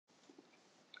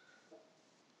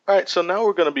All right, so now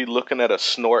we're going to be looking at a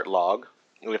Snort log.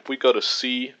 And if we go to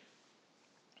C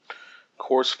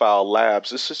course file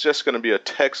labs, this is just going to be a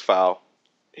text file.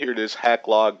 Here it is,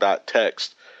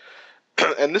 hacklog.txt.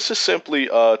 And this is simply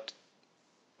a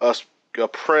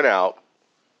printout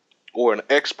or an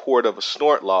export of a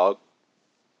Snort log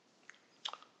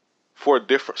for a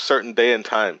different certain day and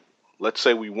time. Let's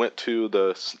say we went to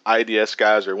the IDS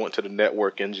guys or went to the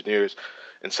network engineers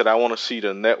and said, I want to see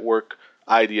the network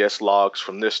IDS logs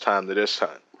from this time to this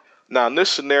time. Now, in this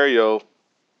scenario,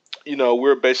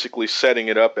 we're basically setting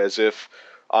it up as if,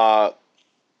 a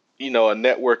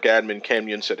network admin came to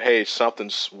you and said, hey,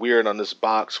 something's weird on this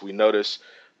box. We notice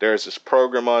there's this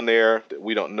program on there that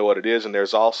we don't know what it is, and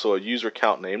there's also a user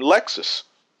account named Lexus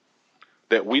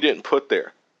that we didn't put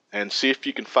there. And see if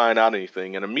you can find out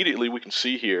anything. And immediately we can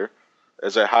see here,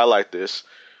 as I highlight this,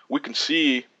 we can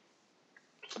see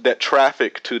that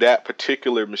traffic to that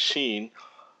particular machine,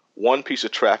 one piece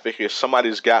of traffic, if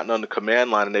somebody's gotten on the command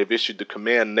line and they've issued the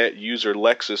command net user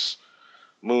Lexus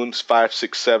Moons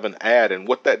 567 add. And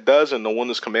what that does in the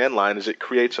Windows command line is it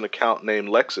creates an account named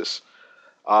Lexus,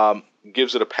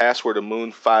 gives it a password of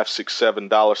Moon 567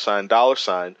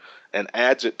 $, and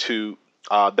adds it to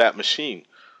that machine.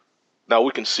 Now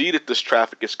we can see that this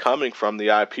traffic is coming from the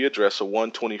IP address of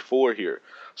 124 here.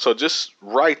 So just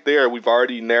right there, we've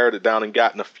already narrowed it down and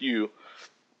gotten a few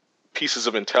pieces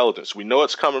of intelligence. We know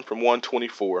it's coming from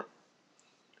 124.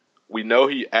 We know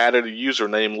he added a user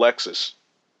named Lexus.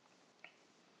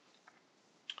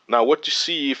 Now what you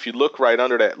see, if you look right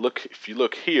under that, if you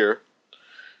look here,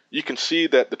 you can see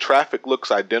that the traffic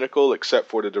looks identical except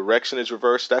for the direction is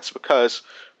reversed. That's because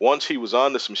once he was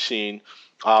on this machine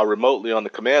remotely on the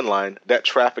command line, that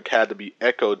traffic had to be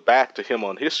echoed back to him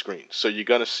on his screen. So you're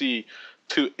going to see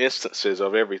two instances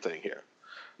of everything here.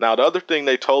 Now the other thing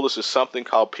they told us is something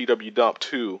called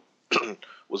pwdump2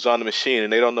 was on the machine,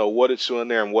 and they don't know what it's doing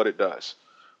there and what it does.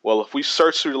 Well, if we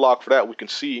search through the log for that, we can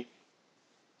see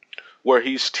where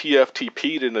he's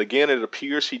TFTP'd, and again it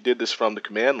appears he did this from the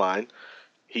command line.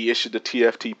 He issued the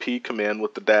TFTP command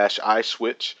with the -I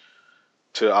switch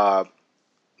to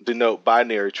denote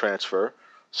binary transfer.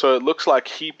 So it looks like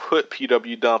he put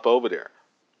pwdump over there.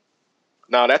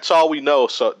 Now that's all we know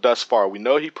thus far. We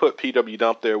know he put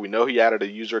pwdump there. We know he added a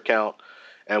user account,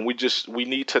 and we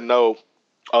need to know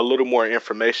a little more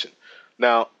information.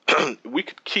 Now we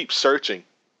could keep searching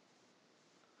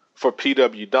for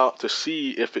pwdump to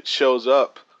see if it shows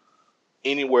up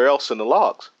anywhere else in the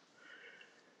logs.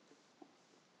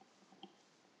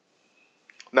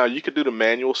 Now you could do the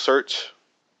manual search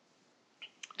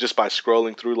just by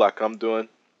scrolling through like I'm doing,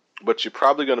 but you're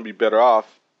probably going to be better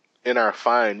off in our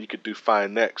find. You could do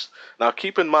find next. Now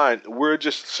keep in mind, we're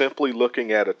just simply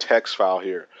looking at a text file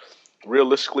here.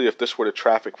 Realistically, if this were the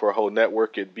traffic for a whole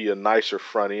network, it'd be a nicer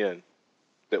front end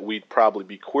that we'd probably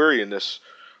be querying this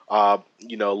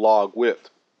log with.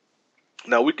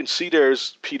 Now we can see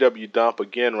there's pwdump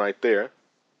again right there.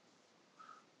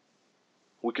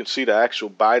 We can see the actual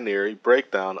binary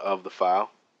breakdown of the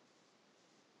file.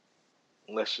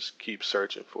 Let's just keep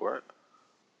searching for it.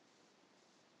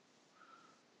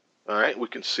 All right, we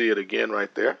can see it again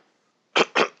right there.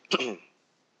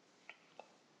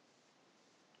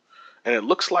 And it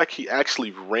looks like he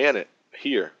actually ran it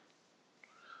here.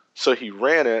 So he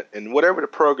ran it, and whatever the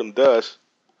program does,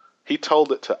 he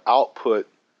told it to output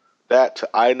that to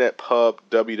inetpub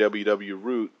www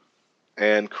root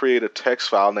and create a text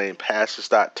file named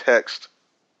passes.txt.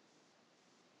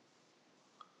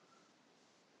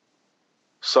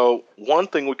 So one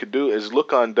thing we could do is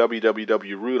look on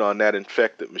www root on that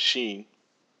infected machine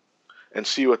and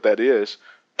see what that is.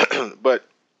 But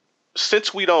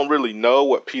since we don't really know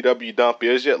what pwdump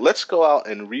is yet, let's go out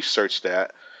and research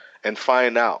that and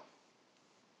find out.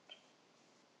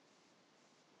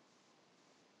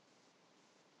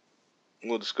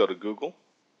 We'll just go to Google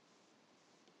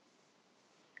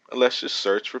and let's just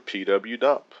search for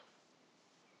pwdump.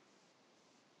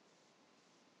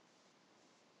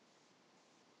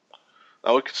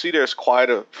 Now we can see there's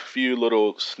quite a few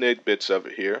little snippets of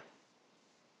it here.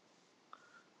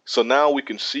 So now we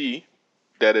can see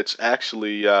that it's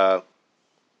actually got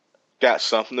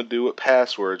something to do with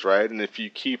passwords, right? And if you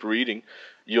keep reading,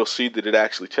 you'll see that it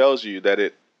actually tells you that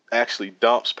it actually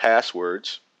dumps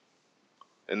passwords.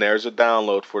 And there's a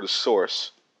download for the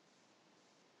source.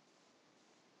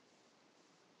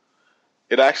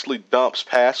 It actually dumps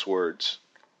passwords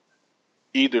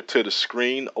either to the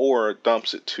screen or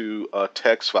dumps it to a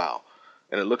text file.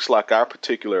 And it looks like our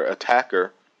particular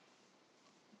attacker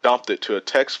dumped it to a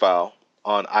text file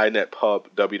on inetpub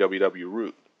www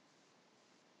root.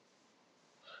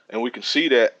 And we can see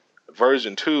that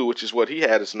version 2, which is what he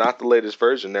had, is not the latest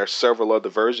version. There are several other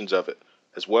versions of it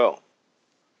as well.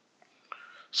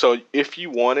 So if you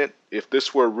wanted, if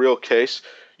this were a real case,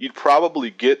 you'd probably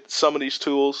get some of these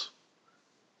tools,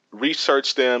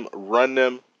 research them, run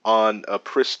them on a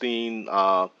pristine,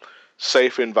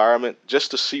 safe environment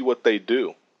just to see what they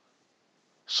do.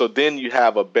 So then you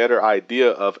have a better idea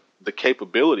of the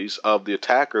capabilities of the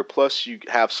attacker, plus you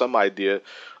have some idea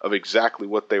of exactly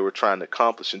what they were trying to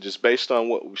accomplish. And just based on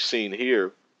what we've seen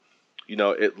here,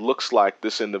 it looks like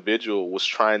this individual was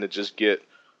trying to just get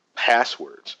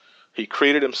passwords. He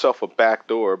created himself a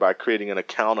backdoor by creating an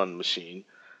account on the machine,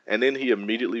 and then he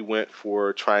immediately went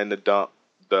for trying to dump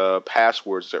the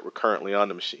passwords that were currently on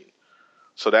the machine.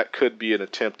 So that could be an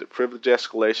attempt at privilege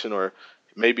escalation, or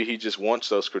maybe he just wants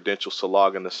those credentials to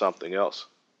log into something else.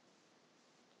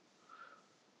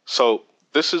 So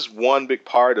this is one big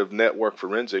part of network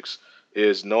forensics,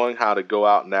 is knowing how to go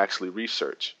out and actually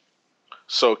research.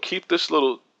 So keep this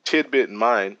little tidbit in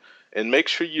mind and make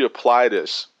sure you apply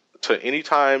this to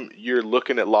anytime you're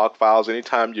looking at log files,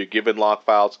 anytime you're given log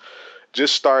files.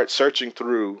 Just start searching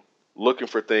through, looking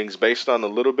for things based on a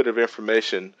little bit of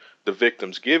information the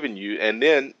victim's given you, and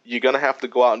then you're going to have to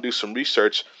go out and do some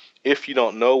research if you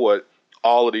don't know what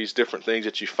all of these different things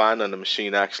that you find on the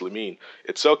machine actually mean.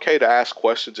 It's okay to ask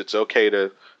questions. It's okay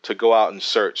to go out and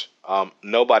search.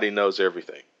 Nobody knows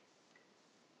everything.